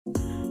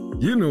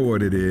You know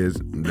what it is.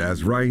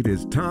 That's right.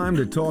 It's time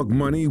to talk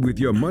money with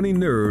your money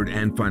nerd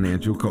and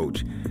financial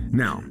coach.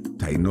 Now,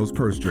 tighten those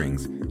purse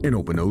strings and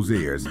open those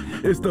ears.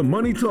 It's the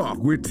Money Talk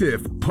with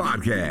Tiff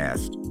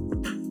podcast.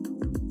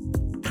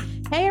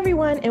 Hey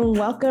everyone, and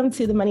welcome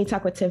to the Money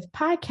Talk with Tiff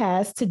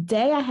podcast.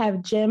 Today I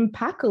have Jim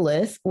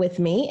Pakulis with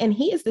me, and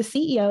he is the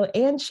CEO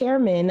and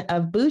chairman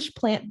of Boosh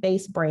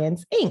Plant-Based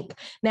Brands, Inc.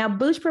 Now,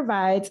 Boosh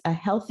provides a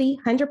healthy,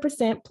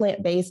 100%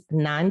 plant-based,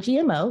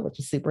 non-GMO, which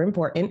is super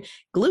important,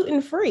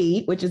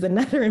 gluten-free, which is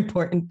another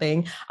important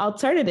thing,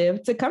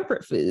 alternative to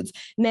comfort foods.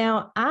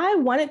 Now, I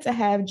wanted to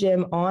have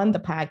Jim on the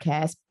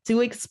podcast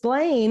to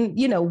explain,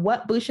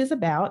 what Boosh is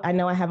about. I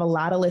know I have a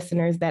lot of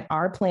listeners that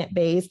are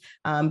plant-based,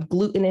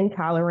 gluten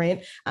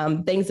intolerant,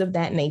 things of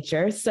that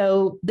nature.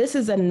 So this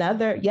is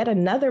yet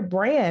another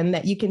brand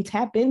that you can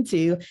tap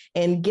into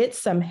and get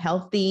some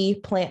healthy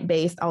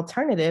plant-based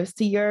alternatives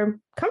to your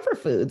comfort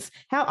foods.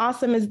 How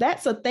awesome is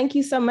that? So thank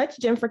you so much,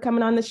 Jim, for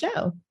coming on the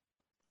show.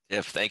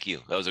 Tiff, thank you.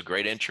 That was a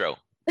great intro.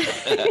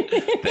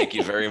 Thank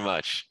you very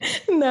much.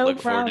 Look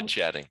forward to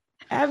chatting.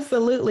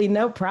 Absolutely.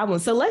 No problem.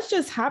 So let's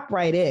just hop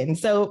right in.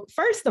 So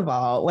first of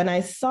all, when I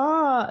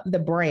saw the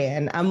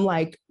brand, I'm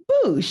like,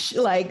 Boosh,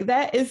 like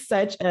that is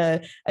such a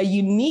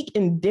unique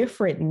and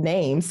different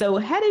name. So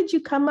how did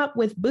you come up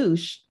with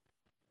Boosh?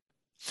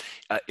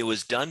 It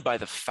was done by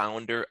the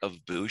founder of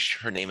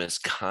Boosh. Her name is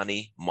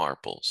Connie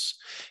Marples.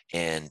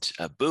 And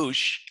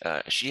Boosh,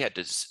 she had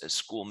to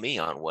school me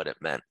on what it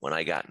meant when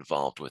I got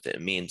involved with it.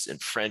 It means, in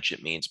French,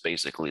 it means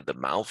basically the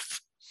mouth.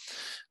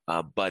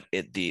 But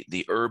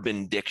the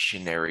Urban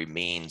Dictionary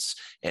means,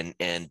 and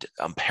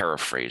I'm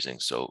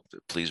paraphrasing, so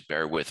please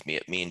bear with me,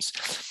 it means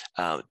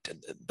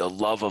the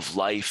love of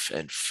life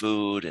and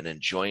food and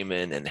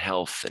enjoyment and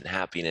health and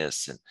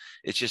happiness. And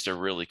it's just a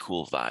really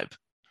cool vibe.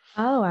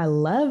 Oh, I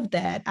love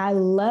that. I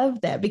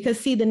love that because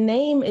see, the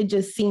name, it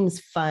just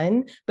seems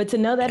fun, but to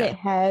know that it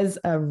has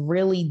a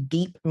really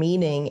deep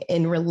meaning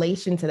in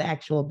relation to the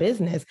actual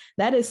business,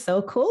 that is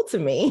so cool to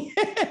me.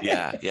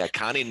 Yeah.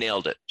 Connie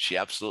nailed it. She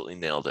absolutely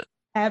nailed it.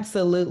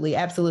 Absolutely.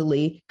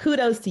 Absolutely.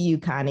 Kudos to you,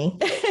 Connie.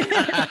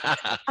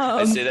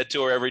 I say that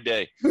to her every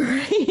day.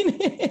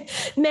 Right.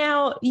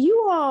 Now,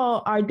 you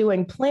all are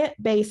doing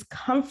plant-based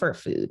comfort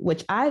food,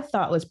 which I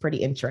thought was pretty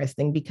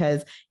interesting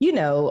because,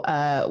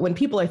 when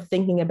people are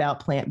thinking about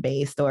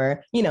plant-based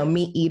or,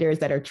 meat eaters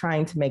that are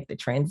trying to make the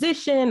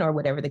transition or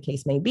whatever the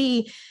case may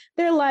be,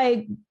 they're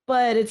like,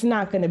 but it's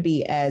not going to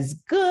be as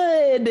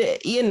good.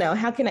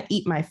 How can I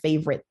eat my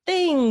favorite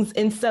things?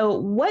 And so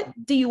what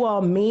do you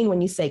all mean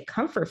when you say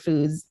comfort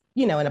foods,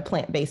 in a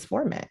plant-based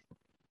format?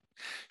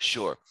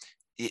 Sure.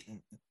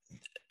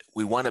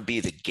 We want to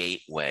be the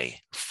gateway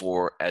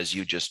for, as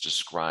you just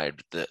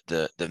described,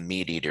 the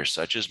meat eater,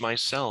 such as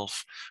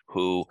myself,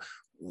 who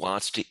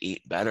wants to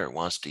eat better,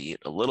 wants to eat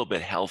a little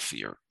bit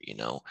healthier,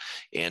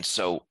 And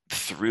so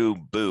through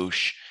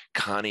Boosh,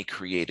 Connie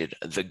created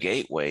the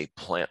gateway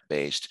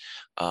plant-based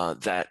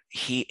that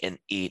heat and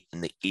eat in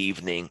the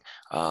evening,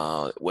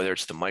 whether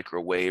it's the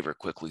microwave or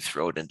quickly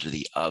throw it into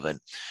the oven.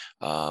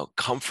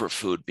 Comfort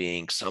food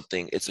being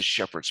something, it's a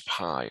shepherd's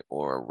pie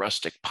or a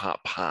rustic pot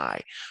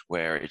pie,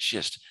 where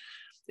it's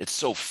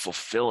so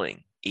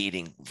fulfilling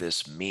eating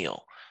this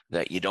meal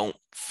that you don't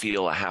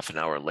feel a half an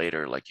hour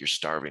later like you're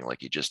starving,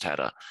 like you just had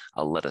a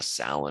lettuce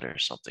salad or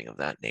something of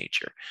that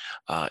nature.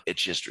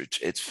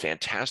 It's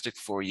fantastic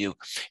for you.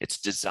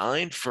 It's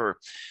designed for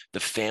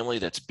the family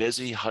that's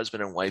busy.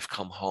 Husband and wife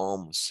come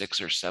home 6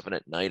 or 7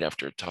 at night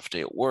after a tough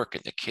day at work,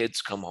 and the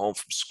kids come home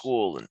from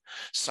school and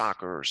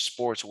soccer or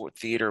sports or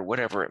theater,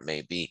 whatever it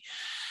may be.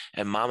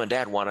 And mom and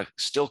dad want to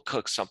still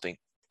cook something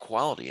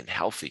quality and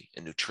healthy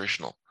and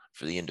nutritional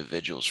for the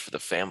individuals, for the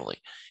family.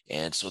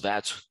 And so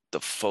that's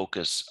the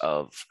focus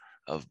of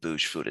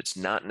Boosh food. It's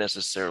not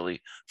necessarily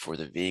for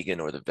the vegan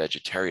or the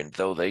vegetarian,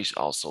 though they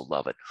also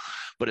love it,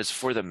 but it's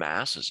for the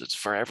masses. It's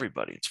for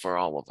everybody. It's for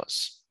all of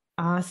us.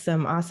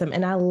 Awesome. Awesome.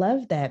 And I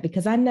love that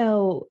because I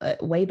know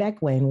way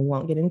back when, we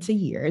won't get into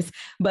years,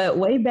 but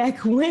way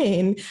back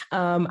when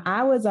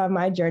I was on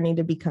my journey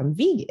to become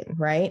vegan,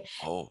 right?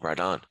 Oh, right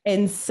on.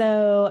 And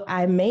so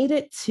I made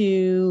it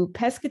to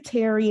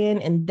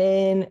pescatarian and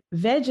then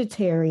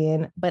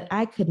vegetarian, but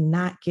I could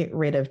not get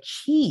rid of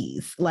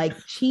cheese. Like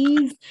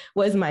cheese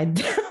was my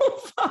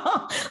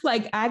downfall.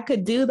 Like I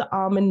could do the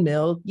almond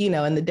milk,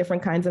 and the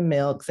different kinds of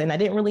milks, and I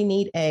didn't really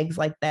need eggs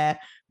like that.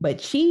 But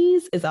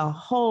cheese is a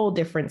whole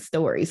different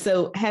story.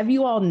 So have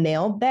you all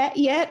nailed that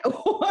yet?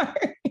 Or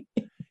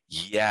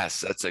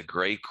Yes, that's a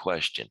great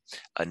question.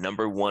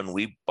 Number one,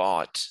 we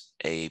bought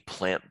a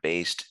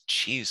plant-based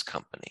cheese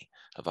company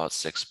about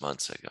 6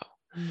 months ago.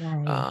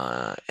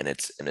 Nice. And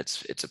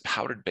it's a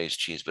powdered based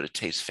cheese, but it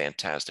tastes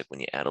fantastic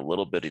when you add a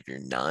little bit of your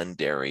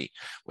non-dairy,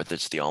 whether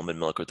it's the almond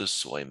milk or the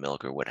soy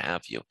milk or what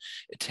have you.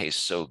 It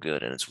tastes so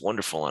good, and it's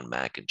wonderful on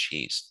mac and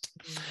cheese.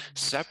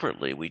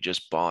 Separately, we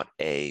just bought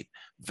a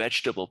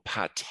vegetable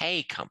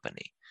pate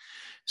company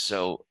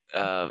So,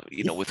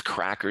 with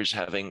crackers,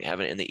 having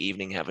in the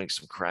evening, having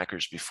some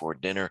crackers before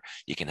dinner,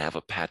 you can have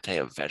a pate,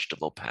 a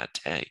vegetable pate,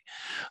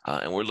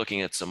 and we're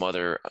looking at some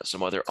other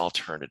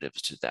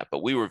alternatives to that.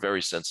 But we were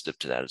very sensitive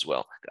to that as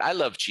well. I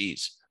love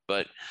cheese,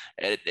 but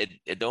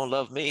it don't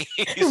love me.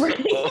 So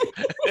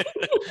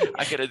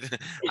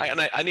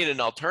I need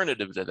an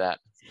alternative to that.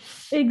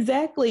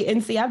 Exactly.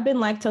 And see, I've been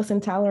lactose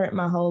intolerant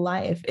my whole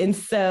life. And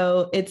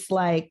so it's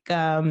like,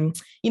 I'm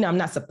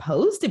not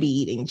supposed to be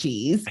eating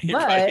cheese,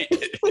 but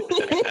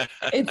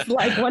it's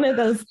like one of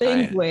those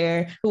things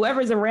where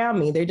whoever's around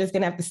me, they're just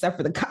going to have to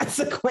suffer the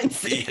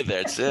consequences. Yeah,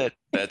 that's it.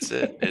 That's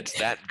it. It's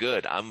that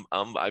good.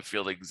 I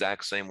feel the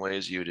exact same way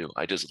as you do.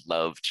 I just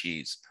love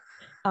cheese.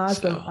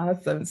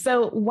 Awesome.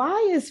 So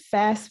why is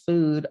fast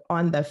food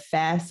on the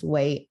fast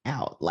way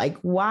out? Like,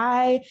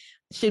 why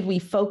should we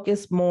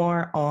focus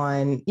more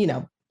on,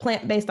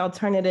 plant-based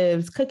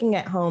alternatives, cooking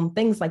at home,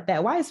 things like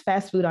that? Why is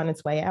fast food on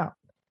its way out?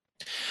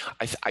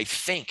 I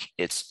think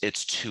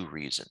it's two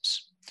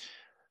reasons.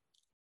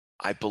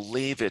 I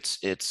believe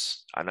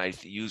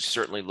you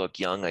certainly look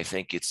young. I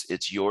think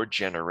it's your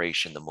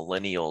generation, the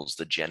millennials,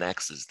 the Gen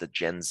X's, the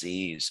Gen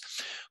Zs,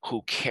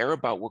 who care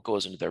about what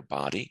goes into their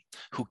body,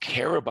 who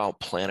care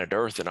about planet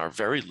Earth and our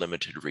very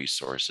limited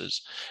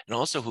resources, and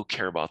also who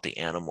care about the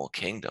animal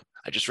kingdom.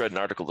 I just read an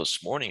article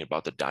this morning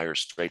about the dire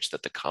straits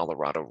that the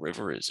Colorado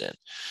River is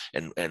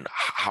in, and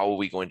how are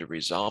we going to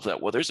resolve that?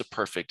 Well, there's a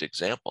perfect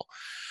example.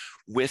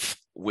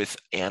 With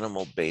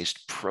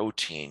animal-based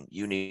protein,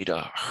 you need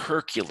a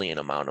Herculean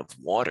amount of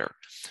water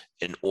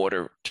in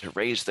order to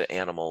raise the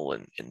animal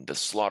in the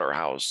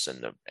slaughterhouse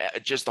and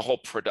just the whole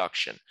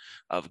production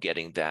of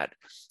getting that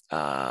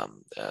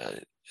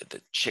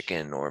the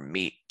chicken or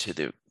meat to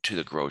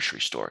the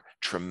grocery store.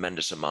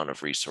 Tremendous amount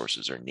of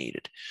resources are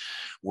needed.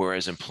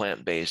 Whereas in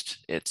plant-based,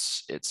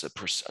 it's a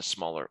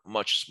smaller,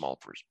 much smaller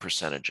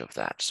percentage of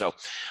that. So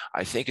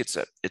I think it's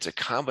a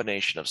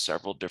combination of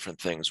several different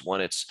things.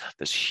 One, it's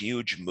this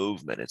huge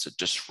movement. It's a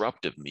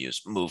disruptive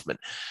movement.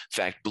 In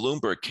fact,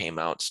 Bloomberg came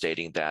out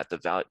stating that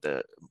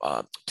the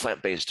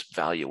plant-based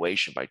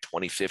valuation by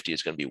 2050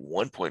 is going to be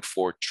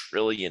 $1.4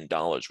 trillion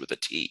with a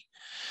T.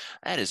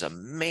 That is a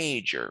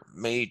major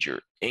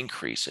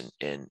increase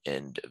in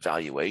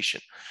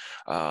valuation,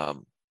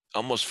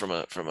 almost from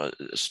a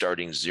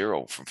starting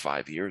zero from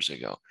 5 years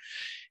ago.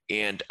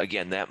 And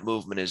again, that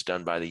movement is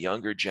done by the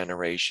younger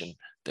generation.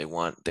 They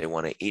want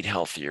to eat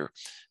healthier,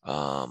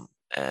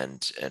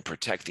 and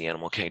protect the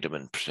animal kingdom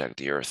and protect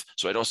the earth.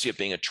 So I don't see it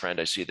being a trend.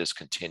 I see this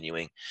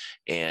continuing.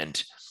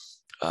 And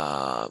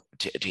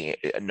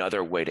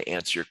another way to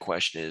answer your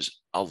question is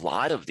a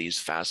lot of these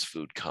fast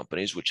food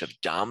companies, which have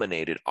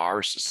dominated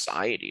our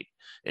society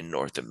in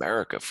North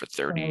America for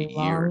 30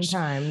 years,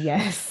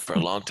 yes, for a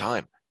long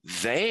time,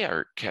 they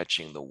are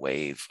catching the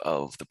wave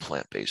of the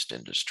plant-based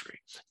industry.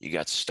 You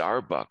got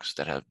Starbucks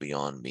that have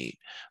Beyond Meat.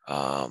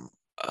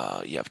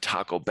 You have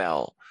Taco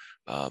Bell,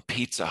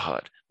 Pizza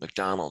Hut,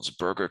 McDonald's,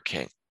 Burger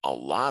King. A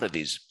lot of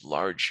these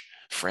large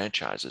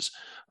franchises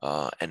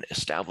and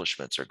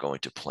establishments are going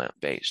to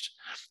plant-based.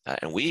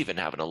 And we even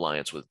have an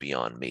alliance with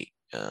Beyond Meat.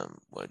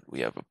 We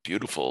have a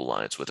beautiful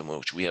alliance with them,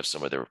 which we have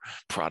some of their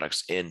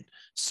products in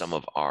some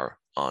of our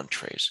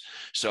entrees.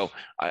 So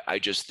I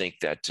just think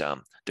that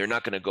they're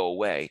not going to go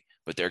away,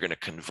 but they're going to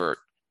convert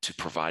to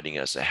providing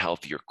us a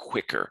healthier,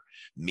 quicker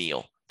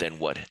meal than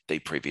what they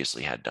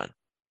previously had done.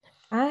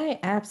 I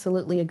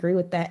absolutely agree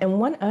with that. And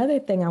one other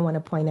thing I want to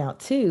point out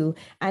too,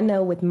 I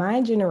know with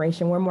my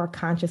generation, we're more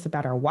conscious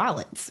about our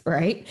wallets,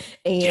 right?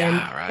 And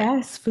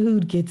fast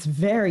food gets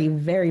very,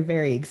 very,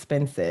 very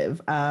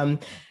expensive.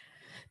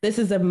 This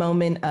is a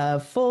moment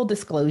of full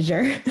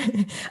disclosure.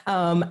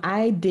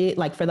 I did,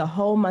 like, for the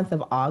whole month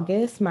of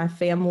August, my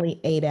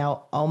family ate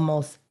out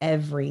almost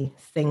every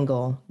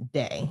single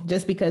day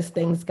just because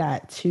things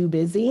got too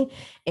busy.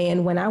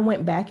 And when I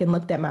went back and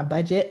looked at my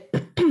budget,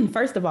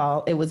 first of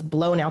all, it was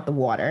blown out the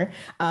water.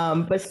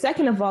 But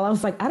second of all, I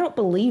was like, I don't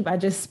believe I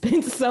just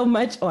spent so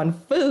much on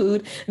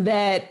food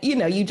that,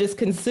 you just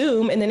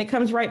consume and then it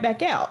comes right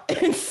back out.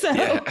 And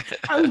so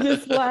I'm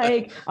just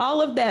like,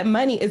 all of that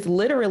money is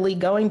literally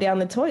going down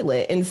the toilet.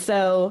 And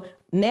so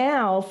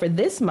now for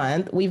this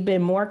month, we've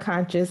been more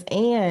conscious.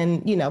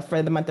 And,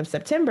 for the month of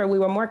September, we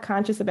were more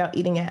conscious about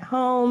eating at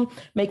home,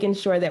 making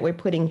sure that we're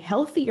putting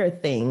healthier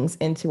things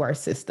into our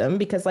system.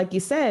 Because like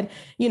you said,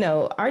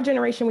 our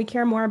generation, we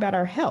care more about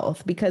our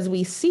health because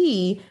we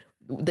see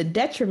the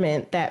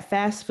detriment that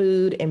fast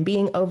food and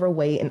being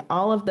overweight and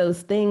all of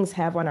those things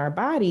have on our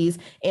bodies.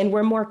 And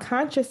we're more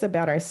conscious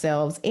about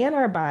ourselves and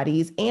our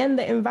bodies and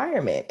the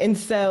environment. And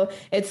so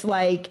it's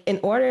like, in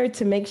order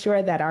to make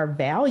sure that our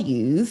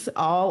values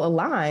all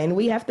align,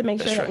 we have to make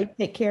sure that we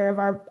take care of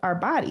our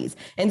bodies.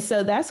 And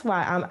so that's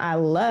why I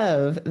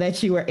love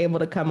that you were able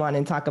to come on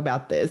and talk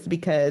about this,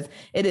 because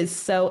it is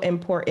so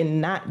important,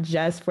 not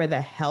just for the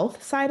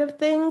health side of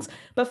things,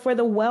 but for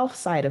the wealth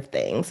side of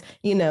things.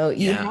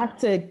 You have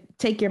to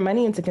take your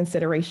money into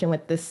consideration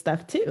with this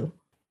stuff too.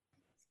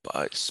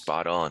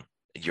 Spot on.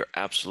 You're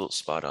absolute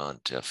spot on,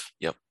 Tiff.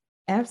 Yep.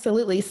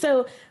 Absolutely.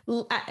 So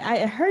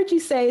I heard you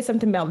say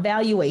something about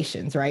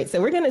valuations, right?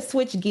 So we're going to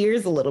switch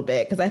gears a little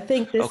bit because I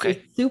think this is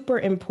Okay. super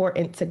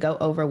important to go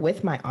over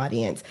with my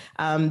audience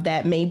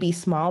that may be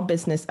small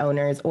business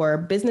owners or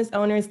business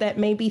owners that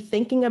may be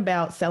thinking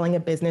about selling a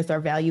business or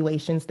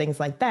valuations, things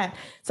like that.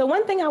 So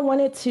one thing I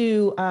wanted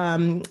to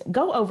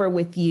go over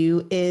with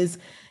you is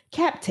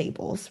cap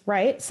tables,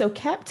 right? So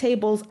cap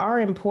tables are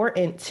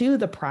important to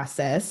the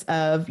process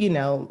of,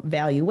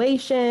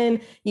 valuation,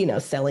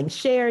 selling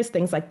shares,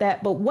 things like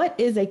that. But what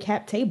is a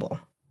cap table?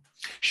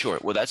 Sure.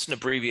 Well, that's an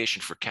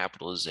abbreviation for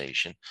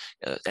capitalization,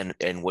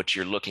 and what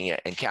you're looking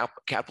at. And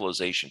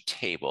capitalization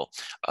table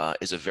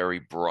is a very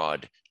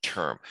broad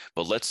term,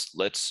 but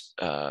let's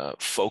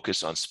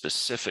focus on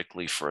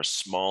specifically for a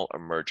small,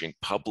 emerging,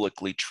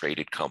 publicly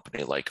traded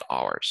company like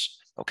ours.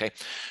 Okay,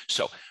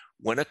 so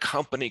when a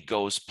company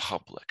goes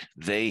public,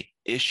 they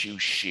issue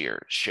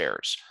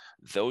shares.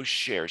 Those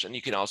shares, and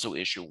you can also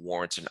issue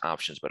warrants and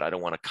options, but I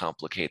don't want to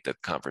complicate the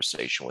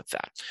conversation with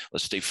that.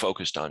 Let's stay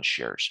focused on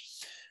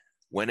shares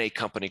when a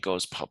company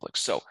goes public.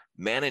 So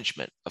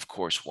management, of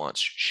course,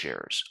 wants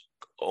shares.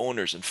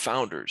 Owners and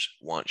founders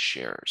want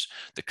shares.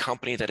 The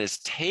company that is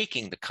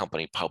taking the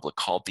company public,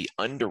 called the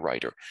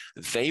underwriter,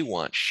 they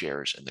want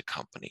shares in the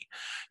company.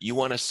 You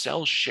want to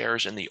sell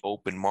shares in the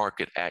open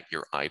market at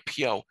your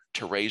IPO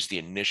to raise the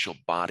initial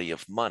body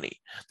of money.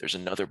 There's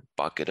another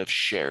bucket of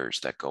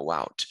shares that go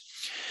out.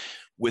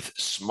 With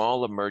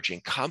small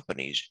emerging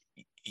companies,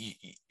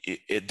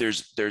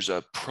 there's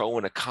a pro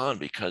and a con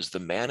because the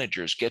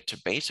managers get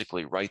to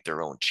basically write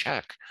their own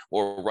check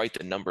or write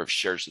the number of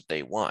shares that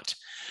they want.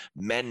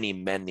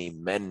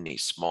 Many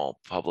small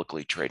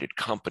publicly traded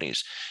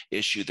companies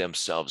issue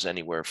themselves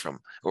anywhere from,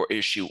 or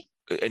issue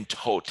in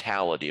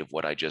totality of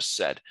what I just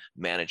said,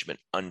 management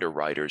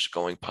underwriters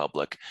going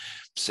public,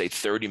 say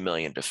 30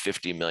 million to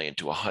 50 million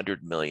to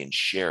 100 million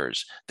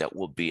shares that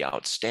will be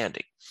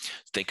outstanding.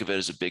 Think of it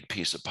as a big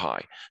piece of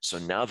pie. So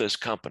now this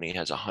company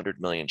has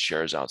 100 million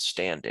shares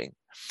outstanding.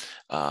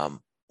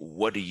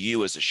 What do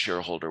you as a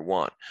shareholder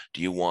want?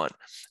 Do you want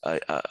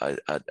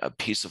a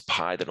piece of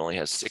pie that only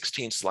has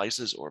 16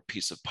 slices, or a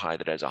piece of pie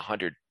that has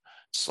 100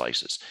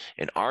 slices?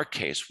 In our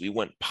case, we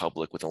went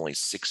public with only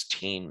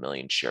 16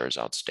 million shares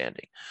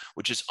outstanding,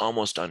 which is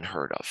almost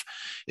unheard of.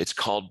 It's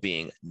called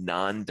being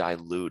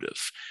non-dilutive,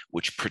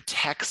 which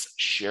protects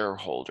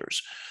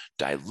shareholders.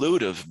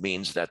 Dilutive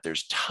means that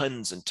there's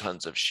tons and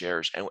tons of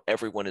shares and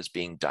everyone is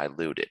being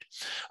diluted.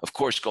 Of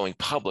course, going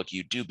public,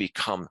 you do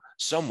become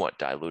somewhat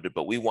diluted,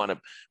 but we want to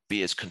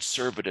be as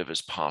conservative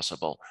as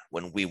possible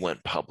when we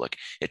went public.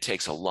 It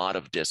takes a lot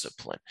of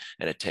discipline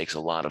and it takes a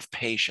lot of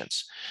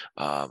patience.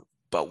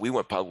 But we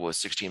went public with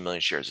 16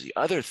 million shares. The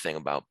other thing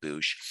about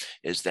Boosh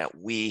is that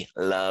we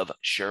love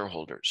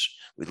shareholders.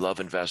 We love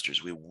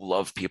investors. We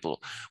love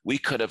people. We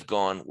could have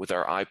gone with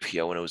our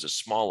IPO, and it was a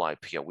small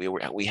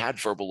IPO. We had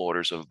verbal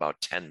orders of about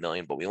 10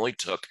 million, but we only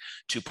took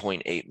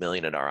 2.8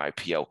 million at our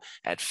IPO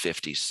at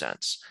 50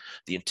 cents.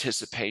 The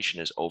anticipation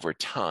is over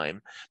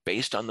time,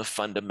 based on the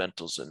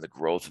fundamentals and the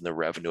growth and the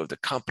revenue of the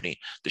company,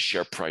 the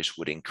share price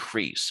would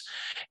increase.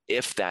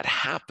 If that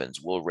happens,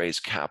 we'll raise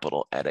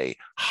capital at a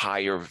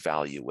higher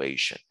valuation.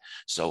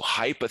 So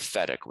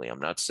hypothetically, I'm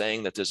not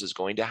saying that this is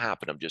going to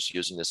happen. I'm just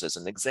using this as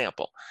an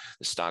example.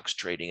 The stock's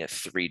trading at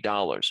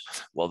 $3.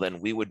 Well, then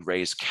we would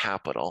raise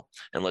capital.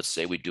 And let's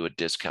say we do a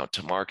discount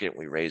to market.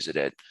 We raise it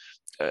at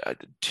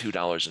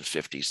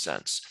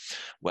 $2.50.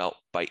 Well,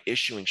 by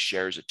issuing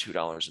shares at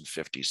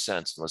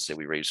 $2.50, let's say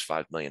we raise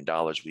 $5 million,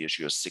 we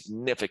issue a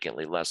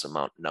significantly less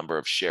number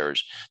of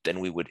shares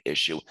than we would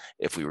issue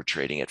if we were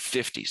trading at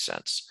 50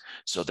 cents.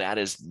 So that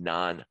is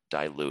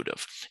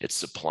non-dilutive. It's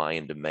supply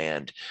and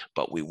demand,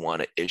 but we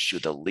want to issue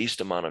the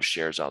least amount of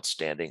shares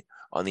outstanding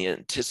on the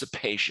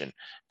anticipation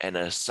and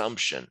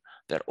assumption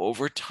that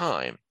over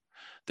time,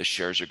 the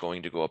shares are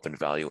going to go up in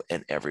value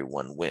and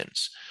everyone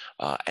wins.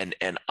 And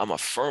I'm a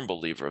firm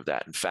believer of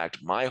that. In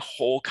fact, my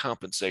whole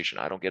compensation,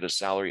 I don't get a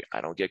salary,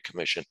 I don't get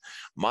commission.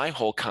 My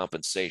whole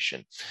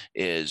compensation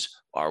is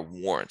our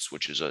warrants,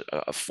 which is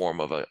a form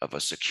of a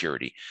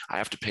security. I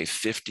have to pay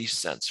 50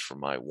 cents for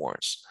my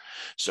warrants.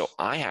 So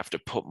I have to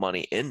put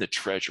money in the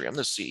treasury. I'm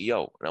the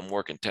CEO and I'm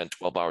working 10,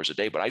 12 hours a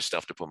day, but I still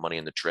have to put money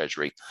in the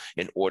treasury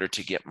in order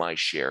to get my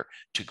share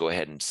to go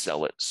ahead and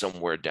sell it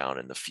somewhere down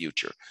in the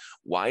future.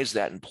 Why is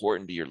that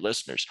important to your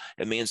listeners?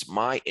 It means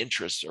my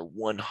interests are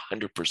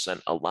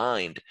 100%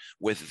 aligned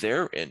with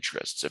their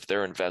interests if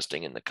they're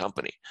investing in the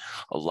company.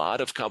 A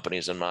lot of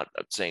companies, I'm not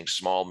saying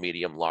small,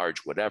 medium, large,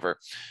 whatever,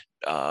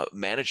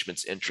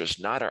 management's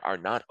interests are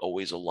not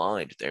always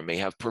aligned. They may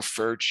have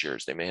preferred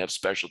shares, they may have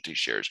specialty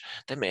shares,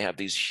 they may have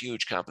these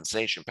huge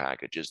compensation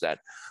packages that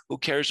who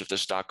cares if the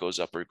stock goes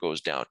up or goes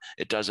down?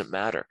 It doesn't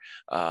matter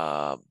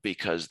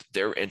because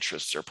their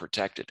interests are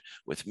protected.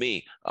 With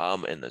me,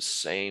 I'm in the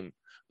same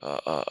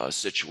a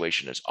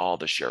situation as all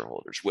the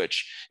shareholders,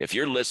 which if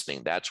you're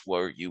listening, that's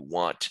where you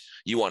want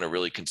to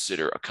really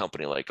consider a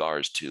company like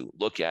ours to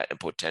look at and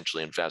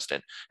potentially invest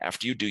in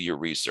after you do your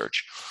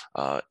research,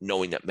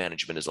 knowing that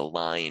management is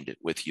aligned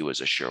with you as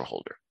a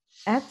shareholder.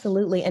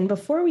 Absolutely. And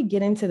before we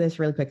get into this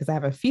really quick, because I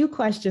have a few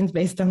questions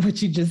based on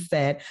what you just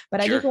said, but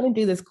I just Sure. want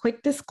to do this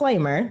quick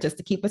disclaimer just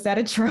to keep us out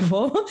of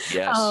trouble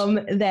Yes.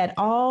 that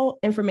all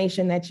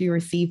information that you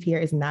receive here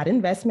is not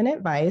investment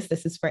advice.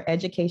 This is for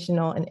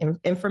educational and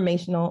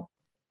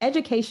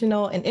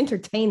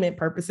entertainment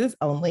purposes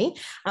only.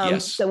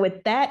 Yes. So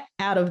with that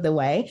out of the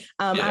way,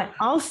 I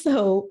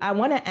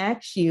want to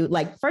ask you,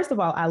 like, first of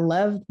all, I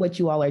love what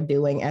you all are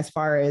doing as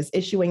far as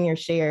issuing your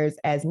shares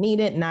as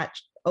needed, not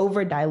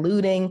over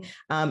diluting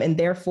and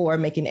therefore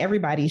making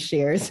everybody's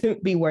shares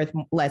be worth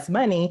less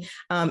money.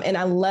 And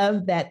I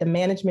love that the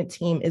management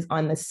team is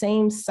on the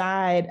same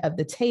side of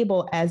the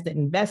table as the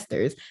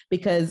investors,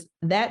 because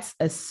that's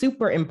a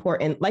super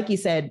important, like you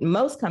said,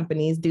 most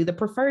companies do the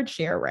preferred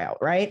share route,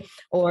 right?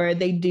 Or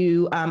they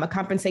do a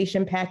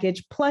compensation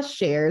package plus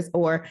shares,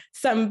 or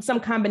some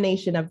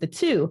combination of the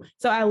two.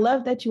 So I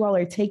love that you all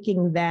are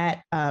taking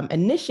that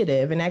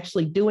initiative and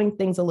actually doing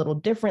things a little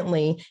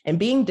differently and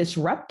being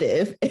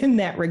disruptive in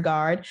that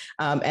regard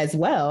as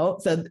well.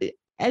 So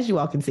as you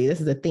all can see,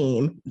 this is a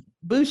theme.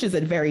 Boosh is a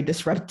very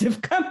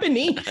disruptive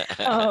company,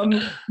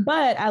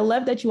 but I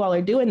love that you all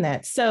are doing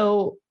that.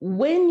 So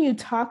when you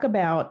talk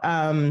about,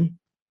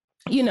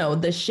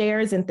 the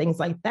shares and things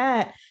like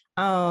that,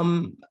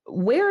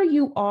 where are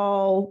you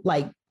all,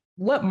 like,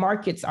 what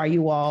markets are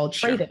you all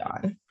traded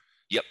on?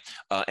 Yep.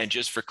 And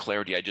just for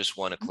clarity, I just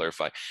want to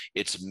clarify,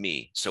 it's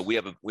me. So we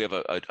have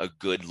a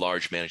good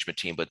large management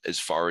team, but as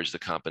far as the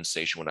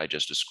compensation, what I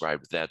just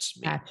described, that's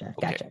me. Gotcha.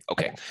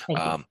 Okay. Thank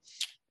you.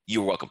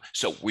 You're welcome.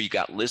 So we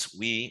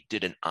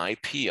did an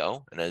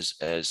IPO, and as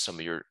some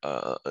of your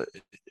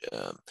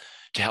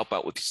to help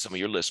out with some of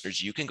your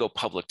listeners, you can go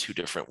public two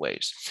different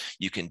ways.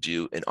 You can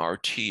do an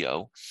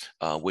RTO,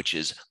 which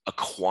is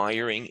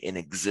acquiring an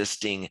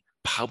existing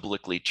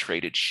publicly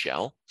traded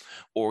shell,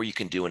 or you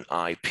can do an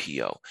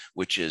IPO,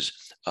 which is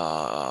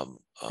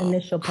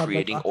initial public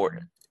creating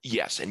offering.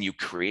 Yes, and you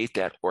create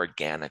that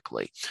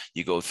organically.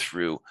 You go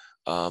through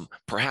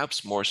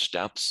perhaps more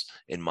steps.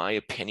 In my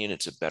opinion,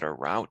 it's a better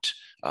route.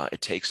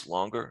 It takes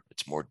longer.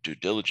 It's more due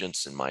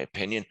diligence, in my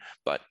opinion,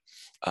 but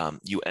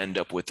you end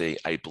up with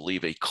I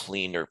believe, a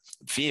cleaner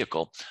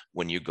vehicle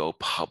when you go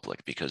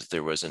public, because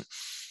there wasn't.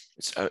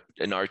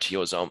 An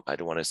RTO is, I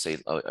don't want to say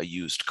a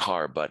used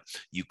car, but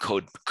you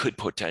could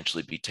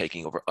potentially be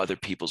taking over other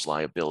people's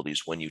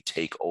liabilities when you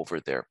take over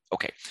their.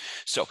 Okay,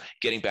 so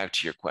getting back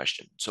to your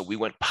question. So we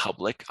went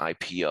public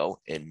IPO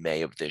in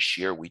May of this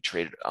year. We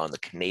traded on the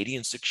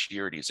Canadian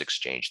Securities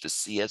Exchange, the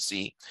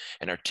CSE,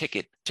 and our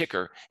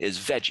ticker is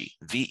VEGI,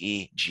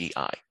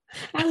 VEGI.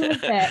 I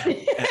love that.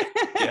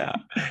 Yeah.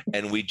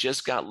 And we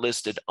just got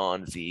listed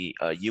on the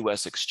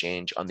US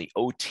exchange on the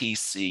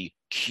OTCQB,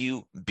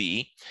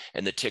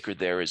 and the ticker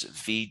there is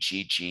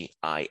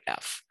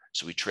VGGIF.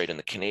 So we trade in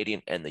the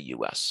Canadian and the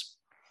US.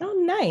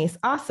 Oh, nice.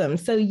 Awesome.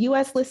 So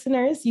US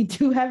listeners, you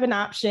do have an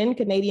option.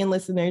 Canadian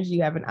listeners,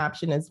 you have an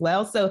option as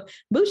well. So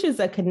Boosh is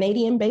a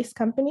Canadian-based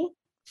company?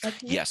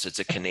 Yes, it's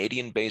a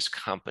Canadian-based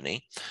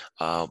company.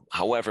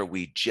 However,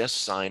 we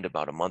just signed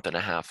about a month and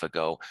a half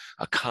ago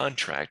a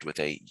contract with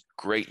a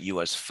great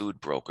U.S.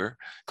 food broker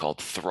called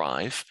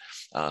Thrive,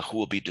 who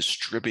will be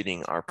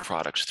distributing our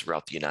products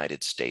throughout the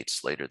United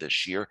States later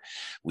this year.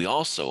 We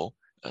also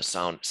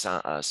signed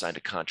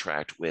a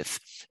contract with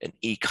an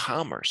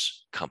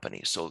e-commerce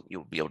company, so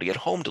you'll be able to get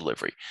home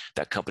delivery.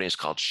 That company is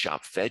called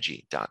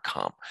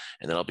shopveggie.com,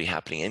 and that'll be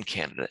happening in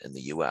Canada and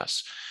the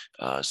US.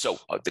 So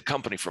the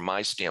company, from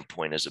my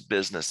standpoint, as a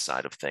business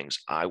side of things,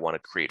 I want to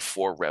create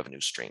 4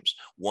 revenue streams.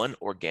 1,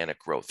 organic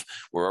growth.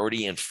 We're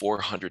already in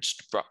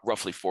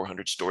roughly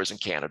 400 stores in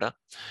Canada,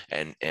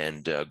 and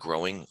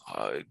growing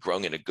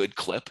in a good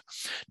clip.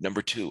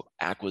 Number 2,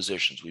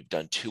 acquisitions. We've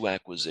done 2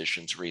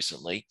 acquisitions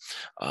recently.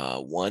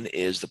 One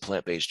is the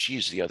plant-based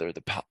cheese, the other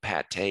the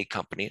pate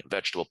company,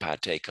 vegetable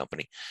pate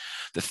company.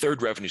 The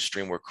 3rd revenue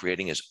stream we're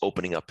creating is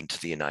opening up into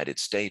the United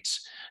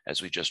States,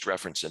 as we just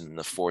referenced, and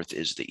the 4th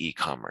is the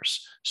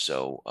e-commerce.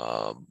 So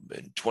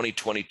in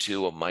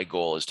 2022, my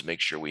goal is to make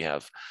sure we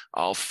have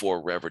all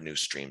 4 revenue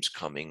streams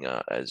coming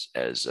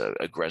as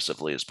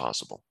aggressively as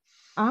possible.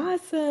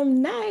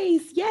 Awesome.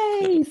 Nice.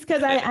 Yay.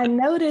 Because I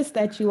noticed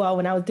that you all,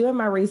 when I was doing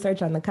my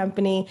research on the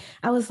company,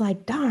 I was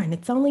like, darn,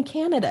 it's only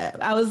Canada.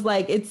 I was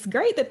like, it's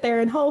great that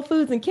they're in Whole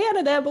Foods in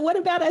Canada, but what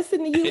about us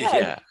in the US?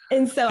 Yeah.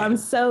 And so I'm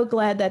so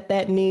glad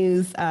that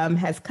news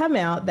has come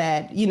out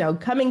that,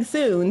 coming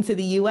soon to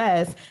the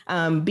US,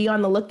 be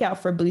on the lookout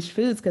for Boosh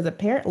Foods, because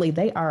apparently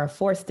they are a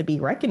force to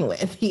be reckoned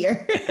with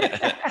here.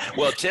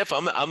 Well, Tiff,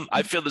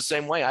 I feel the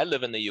same way. I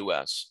live in the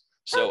US.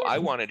 So I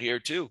want it here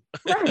too.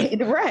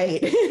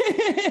 Right.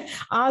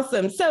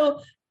 Awesome. So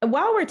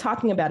while we're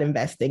talking about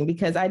investing,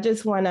 because I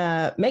just want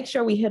to make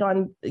sure we hit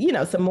on,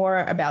 some more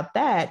about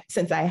that,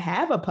 since I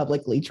have a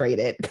publicly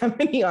traded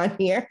company on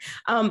here.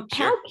 Sure.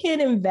 How can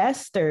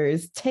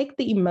investors take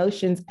the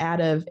emotions out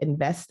of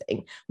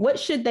investing? What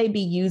should they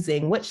be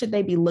using? What should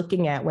they be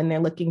looking at when they're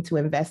looking to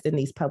invest in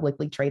these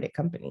publicly traded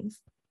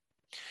companies?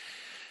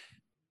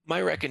 My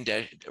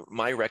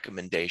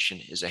recommendation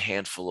is a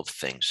handful of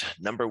things.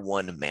 Number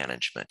 1,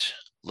 management.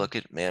 look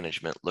at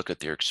management, look at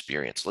their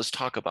experience. Let's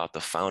talk about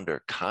the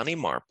founder, Connie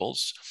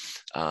Marples.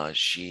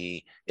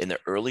 She, in the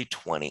early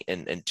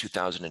in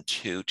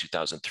 2002,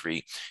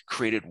 2003,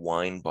 created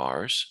wine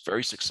bars,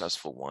 very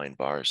successful wine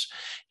bars.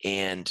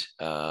 And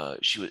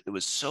it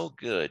was so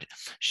good,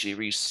 she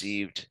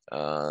received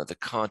the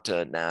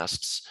Conta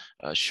Nast's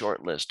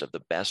short list of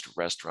the best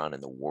restaurant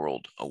in the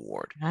world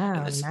award. Wow,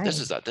 And this nice.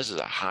 is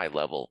a high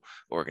level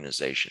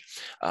organization.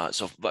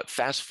 But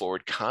fast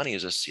forward, Connie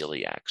is a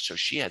celiac, so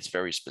she has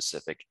very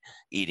specific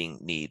eating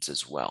needs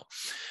as well.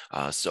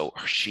 So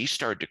she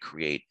started to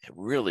create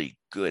really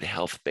good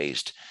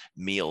health-based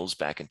meals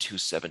back in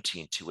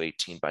 2017,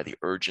 2018 by the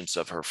urgence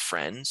of her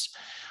friends.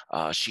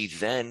 She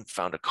then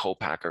found a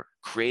co-packer,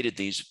 created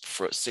these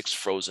 6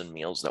 frozen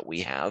meals that we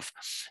have,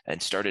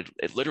 and started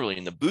literally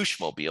in the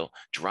Bushmobile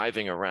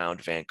driving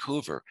around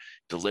Vancouver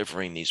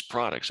delivering these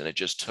products. And it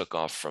just took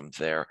off from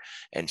there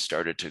and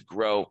started to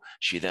grow.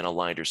 She then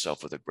aligned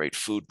herself with a great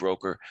food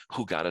broker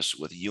who got us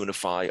with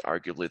Unify,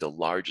 arguably the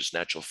largest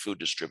natural food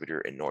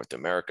distributor in North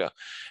America.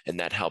 And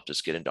that helped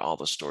us get into all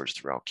the stores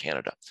throughout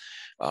Canada.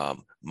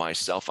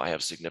 Myself, I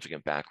have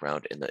significant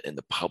background in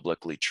the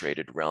publicly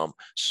traded realm,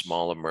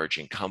 small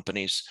emerging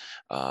companies.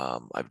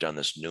 I've done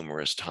this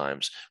numerous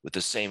times with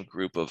the same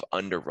group of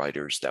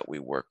underwriters that we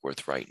work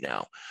with right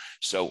now.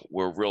 So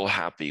we're real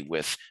happy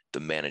with the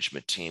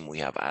management team. We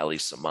have Ali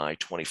Samai,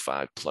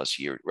 25 plus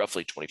years,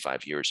 roughly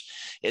 25 years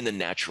in the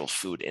natural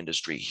food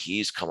industry.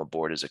 He's come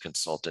aboard as a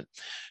consultant.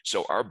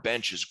 So our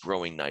bench is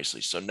growing nicely.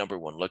 So number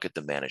one, look at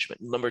the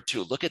management. Number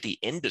two, look at the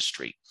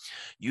industry.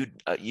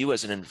 You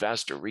as an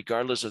investor,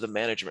 regardless of the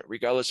management,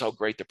 regardless how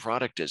great the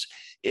product is,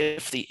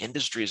 if the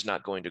industry is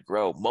not going to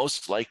grow,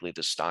 most likely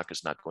the stock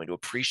is not going to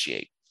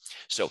appreciate.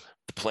 So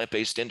the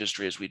plant-based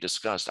industry, as we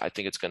discussed, I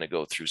think it's going to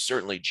go through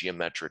certainly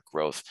geometric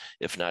growth,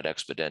 if not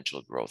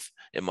exponential growth,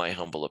 in my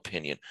humble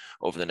opinion,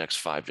 over the next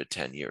 5 to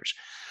 10 years.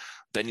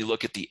 Then you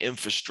look at the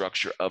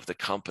infrastructure of the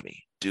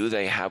company. Do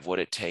they have what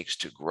it takes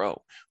to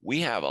grow?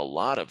 We have a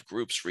lot of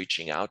groups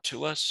reaching out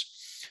to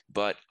us,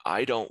 but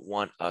I don't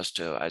want us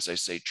to, as I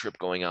say, trip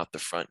going out the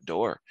front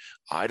door.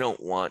 I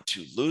don't want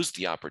to lose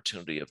the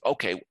opportunity of,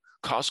 okay,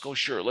 Costco,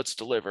 sure, let's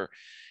deliver.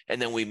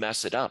 And then we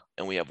mess it up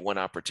and we have one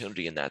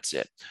opportunity and that's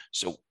it.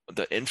 So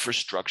the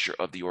infrastructure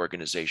of the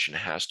organization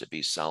has to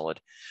be solid.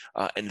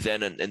 And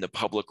then in the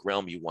public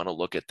realm, you want to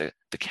look at the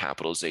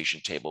capitalization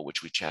table,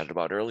 which we chatted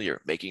about earlier,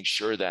 making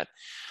sure that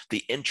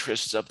the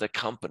interests of the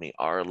company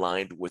are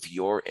aligned with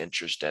your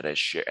interest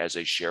as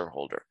a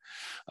shareholder.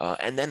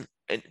 And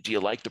do you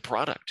like the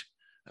product?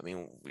 I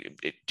mean,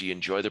 do you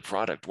enjoy the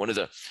product? One of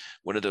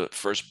the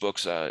first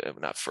books,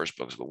 not first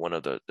books, but one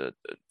of the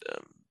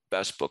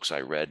best books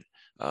I read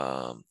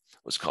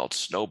was called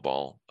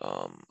Snowball,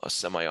 a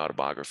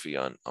semi-autobiography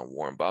on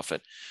Warren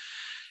Buffett.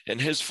 And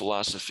his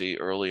philosophy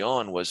early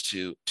on was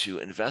to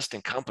invest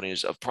in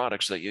companies of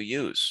products that you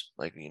use,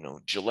 like,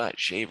 Gillette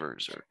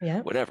shavers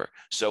or whatever.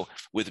 So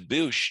with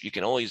Boosh, you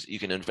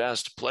can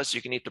invest, plus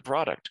you can eat the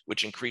product,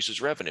 which increases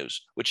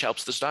revenues, which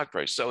helps the stock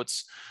price. So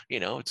it's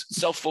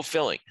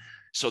self-fulfilling.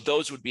 So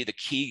those would be the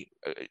key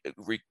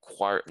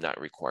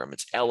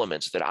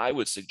elements that I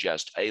would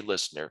suggest a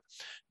listener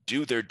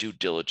do their due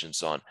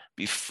diligence on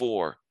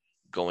before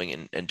going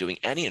in and doing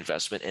any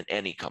investment in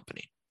any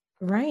company.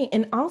 Right.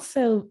 And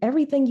also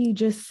everything you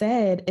just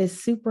said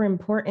is super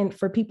important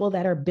for people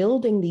that are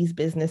building these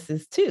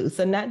businesses too.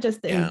 So not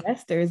just the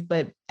investors,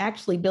 but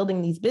actually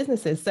building these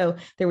businesses. So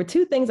there were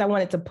 2 things I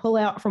wanted to pull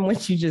out from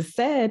what you just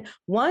said.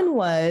 One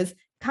was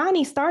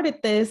Connie started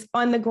this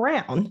on the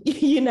ground,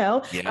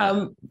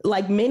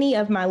 like many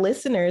of my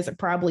listeners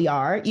probably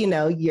are,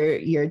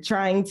 you're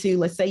trying to,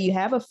 let's say you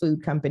have a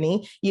food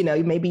company,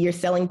 maybe you're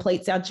selling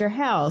plates out your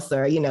house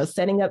or,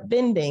 setting up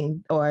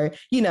vending or,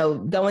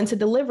 going to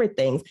deliver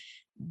things.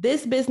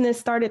 This business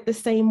started the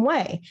same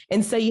way.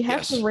 And so you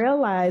have to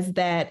realize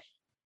that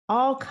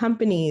all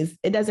companies,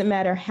 it doesn't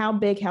matter how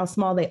big, how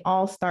small, they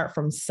all start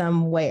from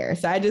somewhere.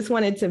 So I just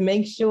wanted to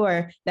make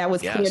sure that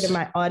was clear to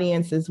my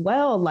audience as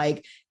well.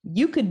 Like,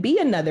 you could be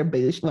another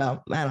Boosh.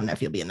 Well, I don't know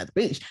if you'll be another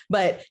Boosh,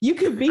 but you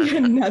could be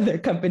another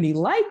company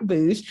like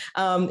Boosh.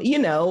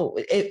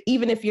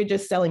 Even if you're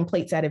just selling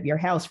plates out of your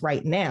house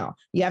right now,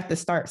 you have to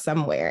start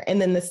somewhere. And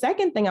then the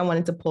second thing I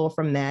wanted to pull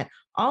from that,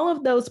 all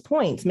of those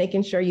points,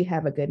 making sure you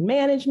have a good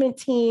management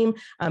team,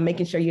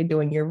 making sure you're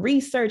doing your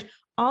research,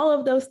 all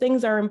of those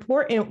things are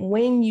important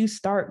when you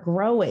start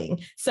growing.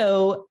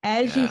 So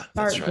as you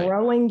start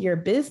growing your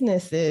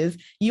businesses,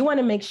 you want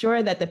to make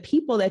sure that the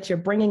people that you're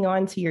bringing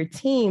onto your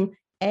team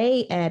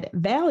add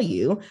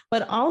value,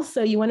 but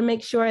also you want to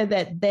make sure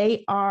that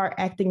they are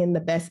acting in the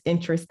best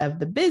interest of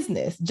the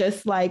business,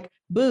 just like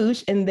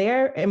Boosh and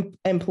their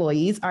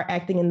employees are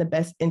acting in the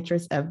best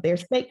interest of their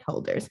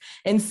stakeholders.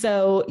 And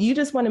so you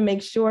just want to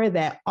make sure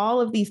that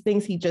all of these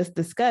things he just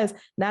discussed,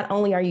 not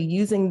only are you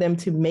using them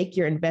to make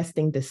your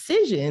investing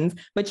decisions,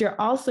 but you're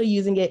also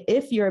using it,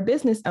 if you're a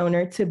business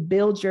owner, to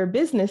build your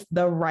business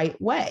the right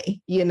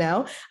way,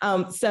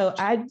 So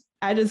I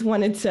just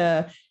wanted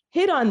to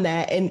hit on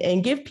that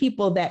and give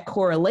people that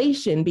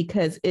correlation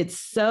because it's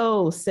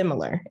so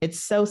similar. It's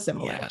so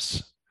similar.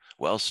 Yes.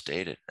 Well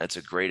stated. That's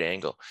a great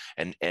angle.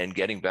 And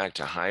getting back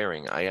to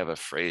hiring, I have a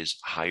phrase: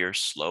 hire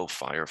slow,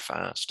 fire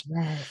fast.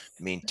 Yes.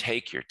 I mean,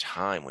 take your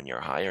time when you're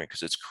hiring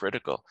because it's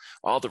critical.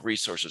 All the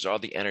resources, all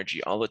the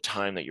energy, all the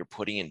time that you're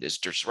putting in is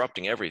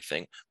disrupting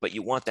everything, but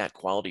you want that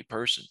quality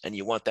person and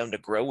you want them to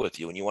grow with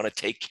you and you want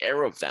to take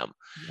care of them.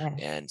 Yes.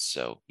 And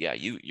so, yeah,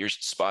 you're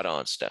spot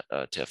on,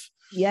 Tiff.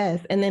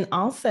 Yes. And then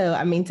also,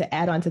 I mean, to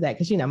add on to that,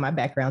 because, my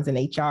background's in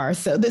HR.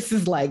 So this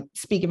is like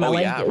speaking my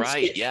language. Yeah,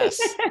 right.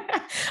 Yes.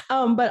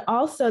 But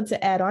also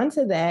to add on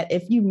to that,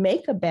 if you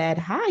make a bad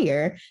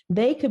hire,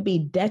 they could be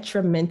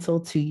detrimental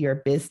to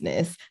your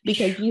business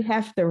because you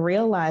have to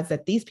realize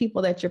that these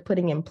people that you're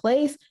putting in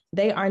place,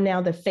 they are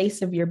now the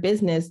face of your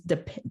business.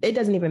 It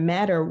doesn't even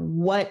matter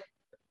what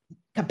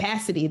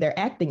capacity they're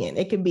acting in.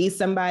 It could be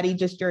somebody,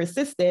 just your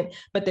assistant,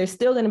 but they're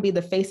still going to be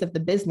the face of the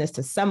business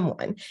to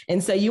someone.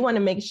 And so you want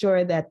to make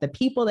sure that the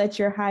people that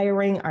you're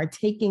hiring are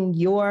taking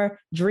your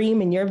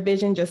dream and your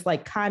vision, just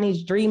like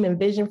Connie's dream and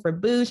vision for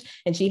Boosh.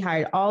 And she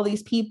hired all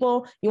these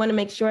people. You want to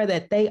make sure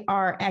that they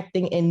are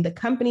acting in the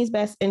company's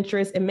best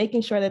interest and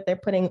making sure that they're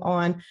putting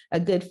on a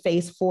good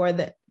face for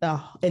the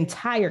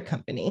entire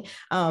company.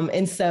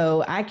 And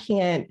so I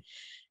cannot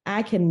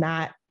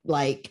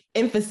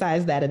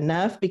emphasize that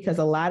enough because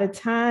a lot of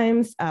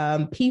times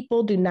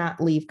people do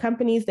not leave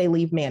companies, they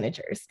leave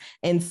managers.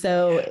 And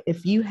so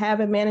if you have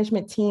a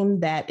management team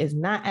that is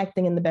not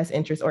acting in the best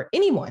interest, or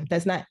anyone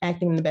that's not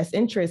acting in the best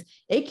interest,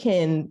 it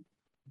can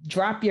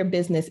drop your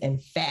business in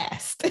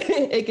fast.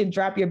 It can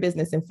drop your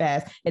business in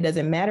fast. It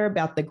doesn't matter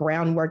about the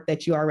groundwork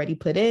that you already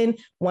put in.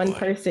 One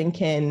person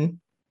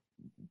can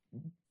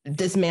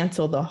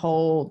dismantle the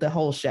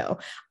whole show.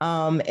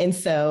 And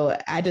so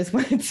I just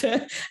wanted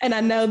to, and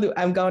I know that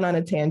I'm going on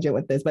a tangent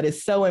with this, but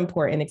it's so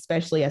important,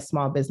 especially as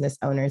small business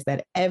owners,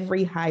 that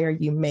every hire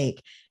you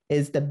make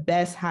is the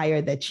best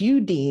hire that you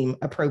deem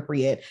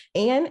appropriate.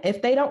 And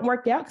if they don't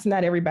work out, because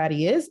not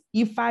everybody is,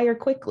 you fire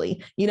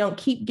quickly. You don't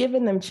keep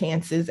giving them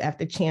chances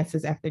after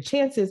chances after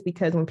chances,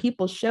 because when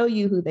people show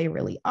you who they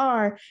really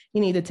are,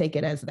 you need to take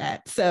it as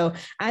that. So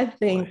I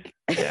think...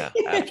 Yeah,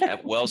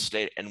 well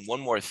stated. And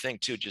one more thing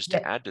too, just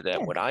to add to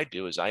that, what I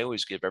do is I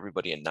always give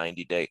everybody a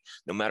 90-day,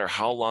 no matter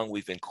how long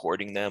we've been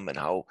courting them, and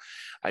how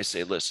I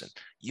say, listen,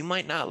 you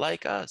might not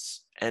like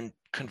us, and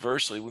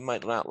conversely, we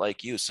might not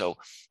like you. So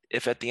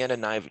if at the end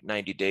of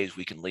 90 days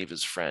we can leave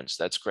as friends,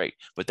 that's great.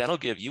 But that'll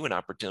give you an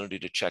opportunity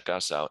to check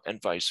us out, and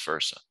vice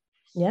versa.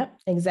 Yep,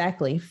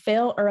 exactly.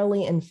 Fail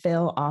early and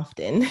fail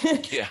often.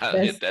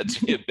 Yeah, that's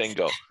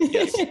bingo.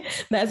 Yes.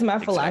 That's my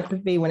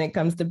philosophy when it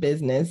comes to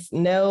business.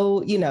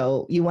 No,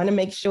 you want to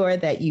make sure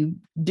that you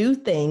do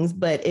things,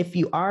 but if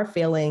you are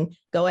failing,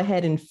 go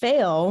ahead and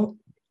fail,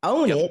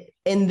 own it,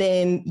 and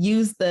then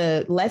use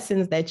the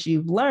lessons that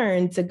you've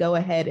learned to go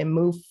ahead and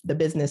move the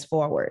business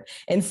forward.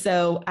 And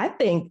so I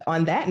think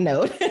on that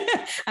note,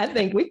 I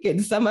think we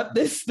could sum up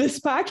this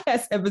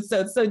podcast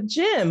episode. So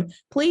Jim,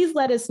 please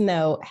let us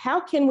know,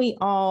 how can we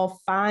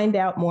all find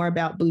out more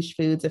about Boosh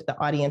Foods if the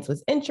audience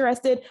was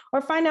interested,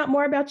 or find out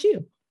more about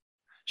you?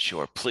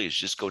 Sure. Please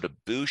just go to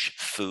Boosh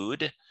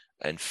Food,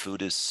 and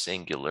food is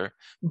singular,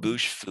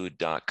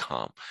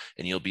 booshfood.com.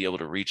 And you'll be able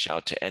to reach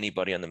out to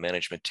anybody on the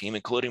management team,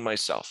 including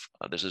myself.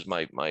 This is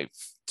my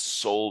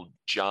sole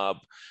job.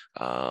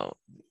 And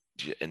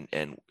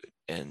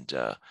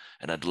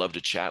I'd love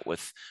to chat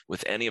with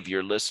any of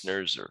your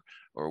listeners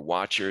or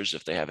watchers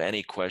if they have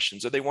any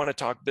questions, or they want to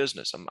talk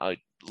business. I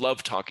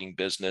love talking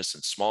business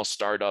and small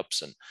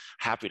startups, and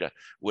happy to,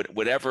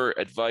 whatever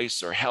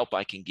advice or help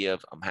I can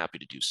give, I'm happy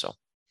to do so.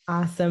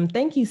 Awesome.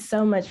 Thank you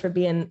so much for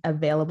being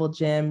available,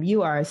 Jim.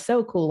 You are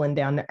so cool and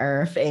down to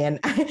earth. And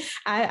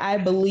I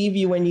believe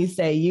you when you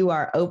say you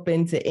are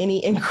open to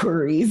any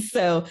inquiries.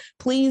 So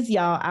please,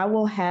 y'all, I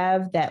will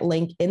have that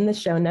link in the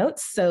show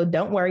notes. So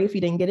don't worry if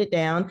you didn't get it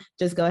down.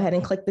 Just go ahead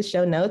and click the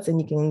show notes and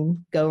you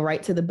can go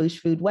right to the Boosh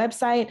Food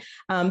website.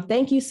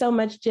 Thank you so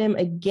much, Jim,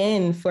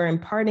 again, for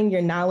imparting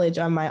your knowledge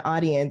on my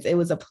audience. It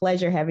was a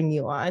pleasure having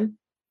you on.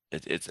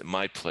 It's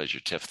my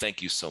pleasure, Tiff.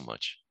 Thank you so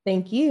much.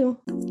 Thank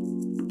you.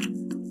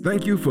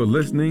 Thank you for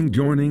listening,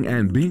 joining,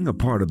 and being a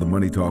part of the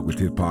Money Talk with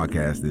Tiff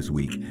podcast this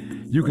week.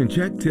 You can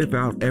check Tiff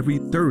out every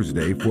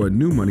Thursday for a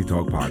new Money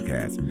Talk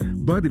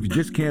podcast. But if you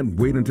just can't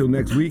wait until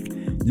next week,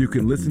 you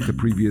can listen to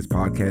previous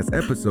podcast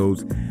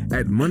episodes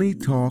at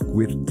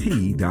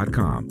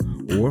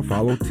moneytalkwitht.com, or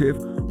follow Tiff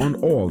on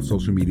all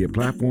social media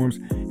platforms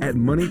at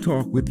Money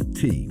Talk with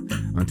T.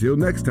 Until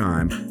next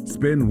time,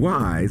 spend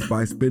wise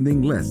by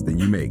spending less than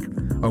you make.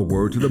 A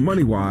word to the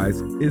money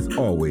wise is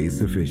always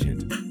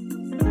sufficient.